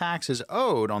can the taxes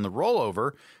owed on the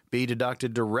rollover be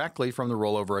deducted directly from the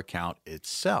rollover account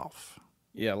itself?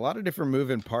 Yeah, a lot of different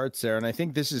moving parts there. And I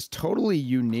think this is totally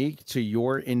unique to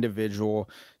your individual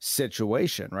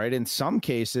situation, right? In some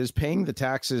cases, paying the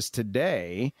taxes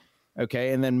today,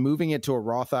 okay, and then moving it to a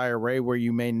Roth IRA where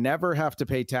you may never have to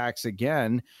pay tax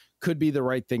again could be the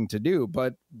right thing to do.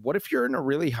 But what if you're in a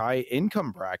really high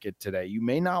income bracket today? You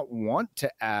may not want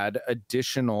to add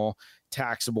additional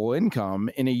taxable income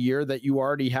in a year that you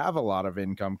already have a lot of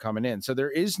income coming in. So there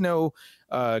is no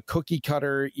cookie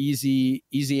cutter, easy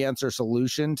answer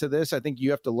solution to this. I think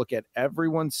you have to look at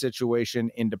everyone's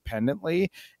situation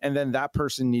independently, and then that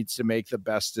person needs to make the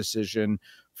best decision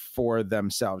for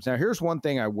themselves. Now, here's one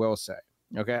thing I will say.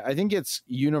 Okay, I think it's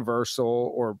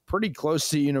universal, or pretty close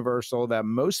to universal, that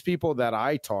most people that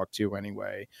I talk to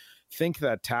anyway think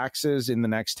that taxes in the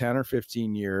next 10 or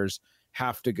 15 years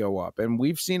have to go up. And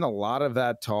we've seen a lot of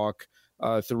that talk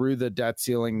through the debt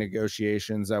ceiling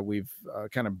negotiations that we've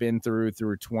kind of been through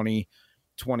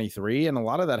 2023. And a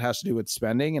lot of that has to do with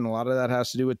spending, and a lot of that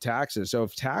has to do with taxes. So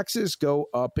if taxes go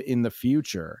up in the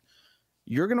future,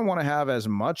 you're going to want to have as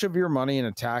much of your money in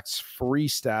a tax-free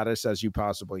status as you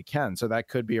possibly can. So that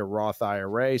could be a Roth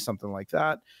IRA, something like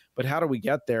that. But how do we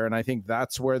get there? And I think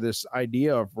that's where this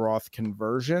idea of Roth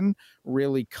conversion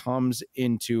really comes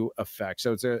into effect.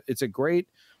 So it's a great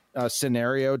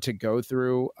scenario to go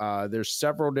through. There's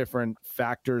several different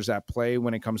factors at play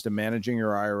when it comes to managing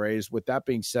your IRAs. With that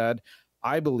being said,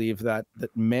 I believe that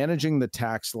managing the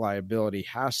tax liability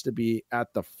has to be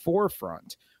at the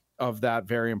forefront of that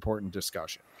very important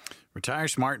discussion. Retire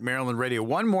Smart Maryland Radio.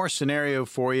 One more scenario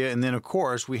for you. And then, of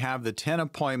course, we have the 10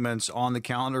 appointments on the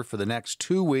calendar for the next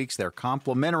 2 weeks. They're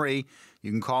complimentary. You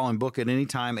can call and book at any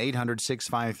time,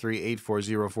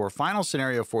 800-653-8404. Final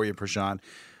scenario for you, Prashant.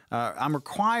 I'm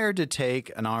required to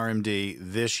take an RMD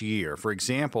this year. For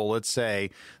example, let's say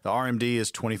the RMD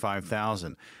is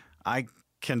 $25,000. I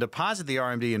can deposit the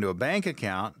RMD into a bank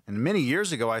account. And many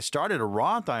years ago, I started a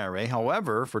Roth IRA.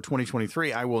 However, for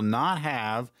 2023, I will not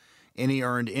have any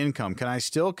earned income. Can I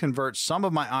still convert some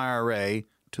of my IRA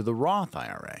to the Roth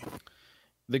IRA?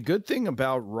 The good thing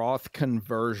about Roth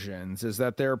conversions is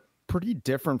that they're pretty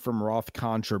different from Roth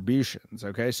contributions.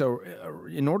 Okay. So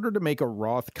in order to make a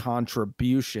Roth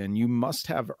contribution, you must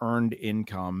have earned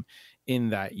income in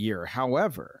that year.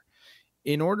 However,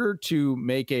 in order to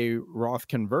make a Roth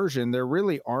conversion, there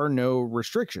really are no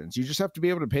restrictions. You just have to be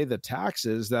able to pay the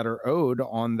taxes that are owed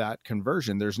on that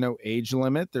conversion. There's no age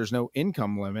limit. There's no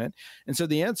income limit. And so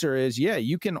the answer is, yeah,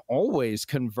 you can always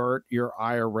convert your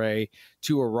IRA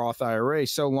to a Roth IRA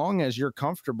so long as you're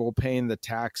comfortable paying the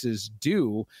taxes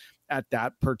due at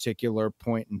that particular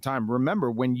point in time. Remember,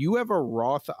 when you have a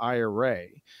Roth IRA,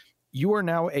 you are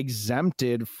now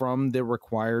exempted from the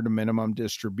required minimum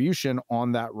distribution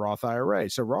on that Roth IRA.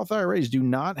 So Roth IRAs do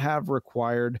not have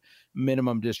required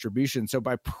minimum distribution. So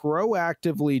by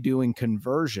proactively doing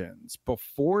conversions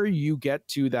before you get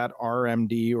to that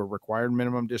RMD or required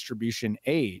minimum distribution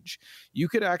age, you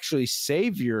could actually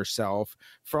save yourself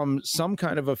from some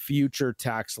kind of a future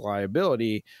tax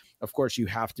liability. Of course, you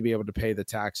have to be able to pay the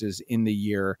taxes in the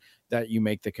year that you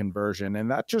make the conversion. And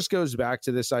that just goes back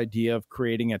to this idea of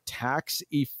creating a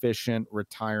tax-efficient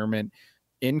retirement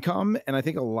income. And I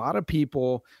think a lot of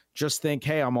people just think,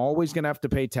 hey, I'm always going to have to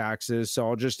pay taxes, so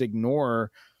I'll just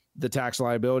ignore the tax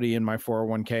liability in my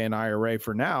 401k and IRA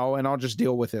for now, and I'll just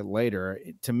deal with it later.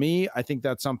 To me, I think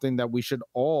that's something that we should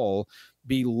all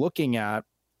be looking at,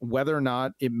 whether or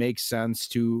not it makes sense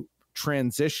to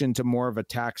transition to more of a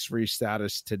tax-free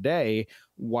status today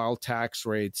while tax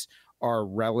rates are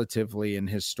relatively and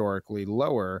historically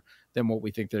lower than what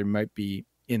we think they might be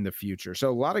in the future.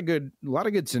 So a lot of good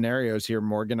scenarios here,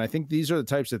 Morgan. I think these are the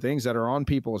types of things that are on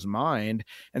people's mind.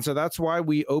 And so that's why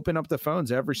we open up the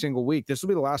phones every single week. This will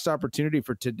be the last opportunity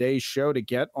for today's show to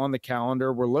get on the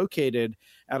calendar. We're located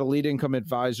at Elite Income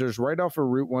Advisors right off of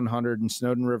Route 100 and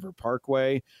Snowden River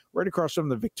Parkway, right across from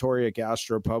the Victoria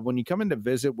Gastropub. When you come in to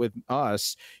visit with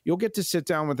us, you'll get to sit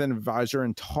down with an advisor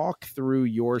and talk through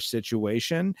your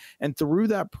situation. And through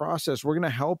that process, we're going to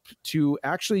help to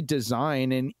actually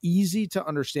design an easy to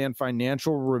understand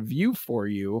financial review for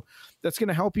you that's going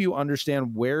to help you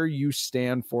understand where you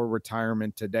stand for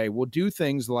retirement today. We'll do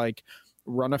things like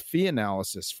run a fee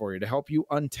analysis for you to help you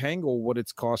untangle what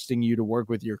it's costing you to work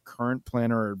with your current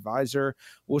planner or advisor.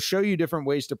 We'll show you different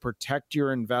ways to protect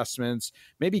your investments,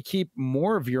 maybe keep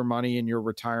more of your money in your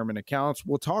retirement accounts.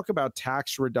 We'll talk about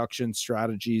tax reduction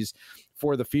strategies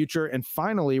for the future. And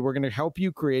finally, we're going to help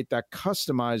you create that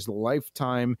customized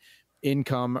lifetime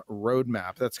income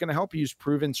roadmap that's going to help use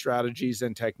proven strategies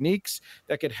and techniques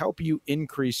that could help you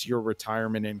increase your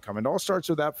retirement income. It all starts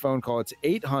with that phone call. It's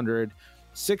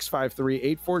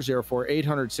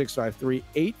 800-653-8404,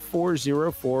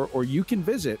 800-653-8404, or you can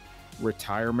visit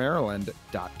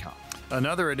retiremaryland.com.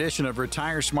 Another edition of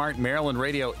Retire Smart Maryland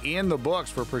Radio in the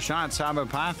books for Prashant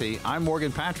Sabapathy. I'm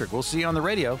Morgan Patrick. We'll see you on the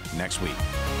radio next week.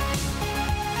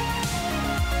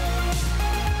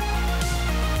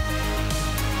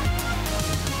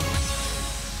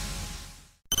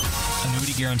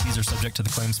 guarantees are subject to the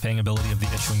claims paying ability of the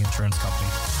issuing insurance company.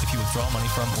 If you withdraw money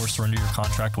from or surrender your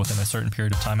contract within a certain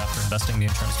period of time after investing, the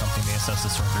insurance company may assess a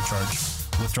surrender charge.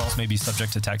 Withdrawals may be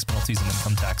subject to tax penalties and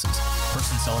income taxes.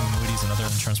 Persons selling annuities and other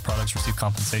insurance products receive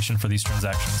compensation for these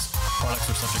transactions. Products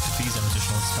are subject to fees and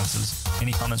additional expenses.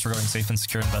 Any comments regarding safe and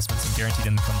secure investments and guaranteed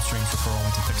income streams refer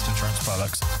only to fixed insurance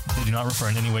products. They do not refer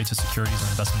in any way to securities or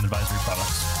investment advisory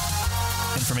products.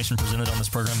 Information presented on this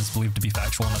program is believed to be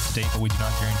factual and up to date, but we do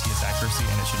not guarantee its accuracy,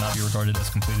 and it should not be regarded as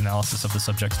complete analysis of the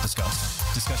subjects discussed.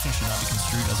 Discussion should not be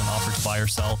construed as an offer to buy or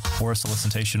sell, or a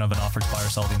solicitation of an offer to buy or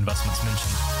sell the investments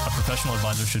mentioned. A professional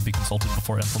advisor should be consulted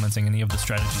before implementing any of the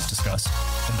strategies discussed.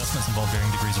 Investments involve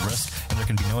varying degrees of risk, and there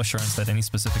can be no assurance that any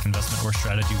specific investment or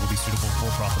strategy will be suitable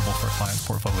or profitable for a client's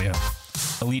portfolio.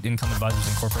 Elite Income Advisors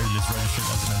Incorporated is registered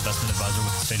as an investment advisor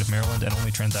with the state of Maryland and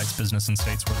only transacts business in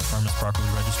states where the firm is properly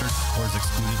registered or is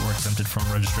excluded or exempted from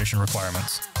registration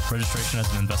requirements. Registration as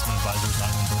an investment advisor is not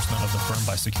an endorsement of the firm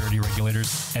by security regulators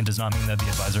and does not mean that the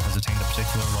advisor has attained a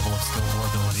particular level of skill or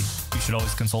ability. You should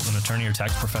always consult an attorney or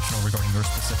tax professional regarding your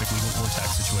specific legal or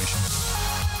tax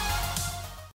situation.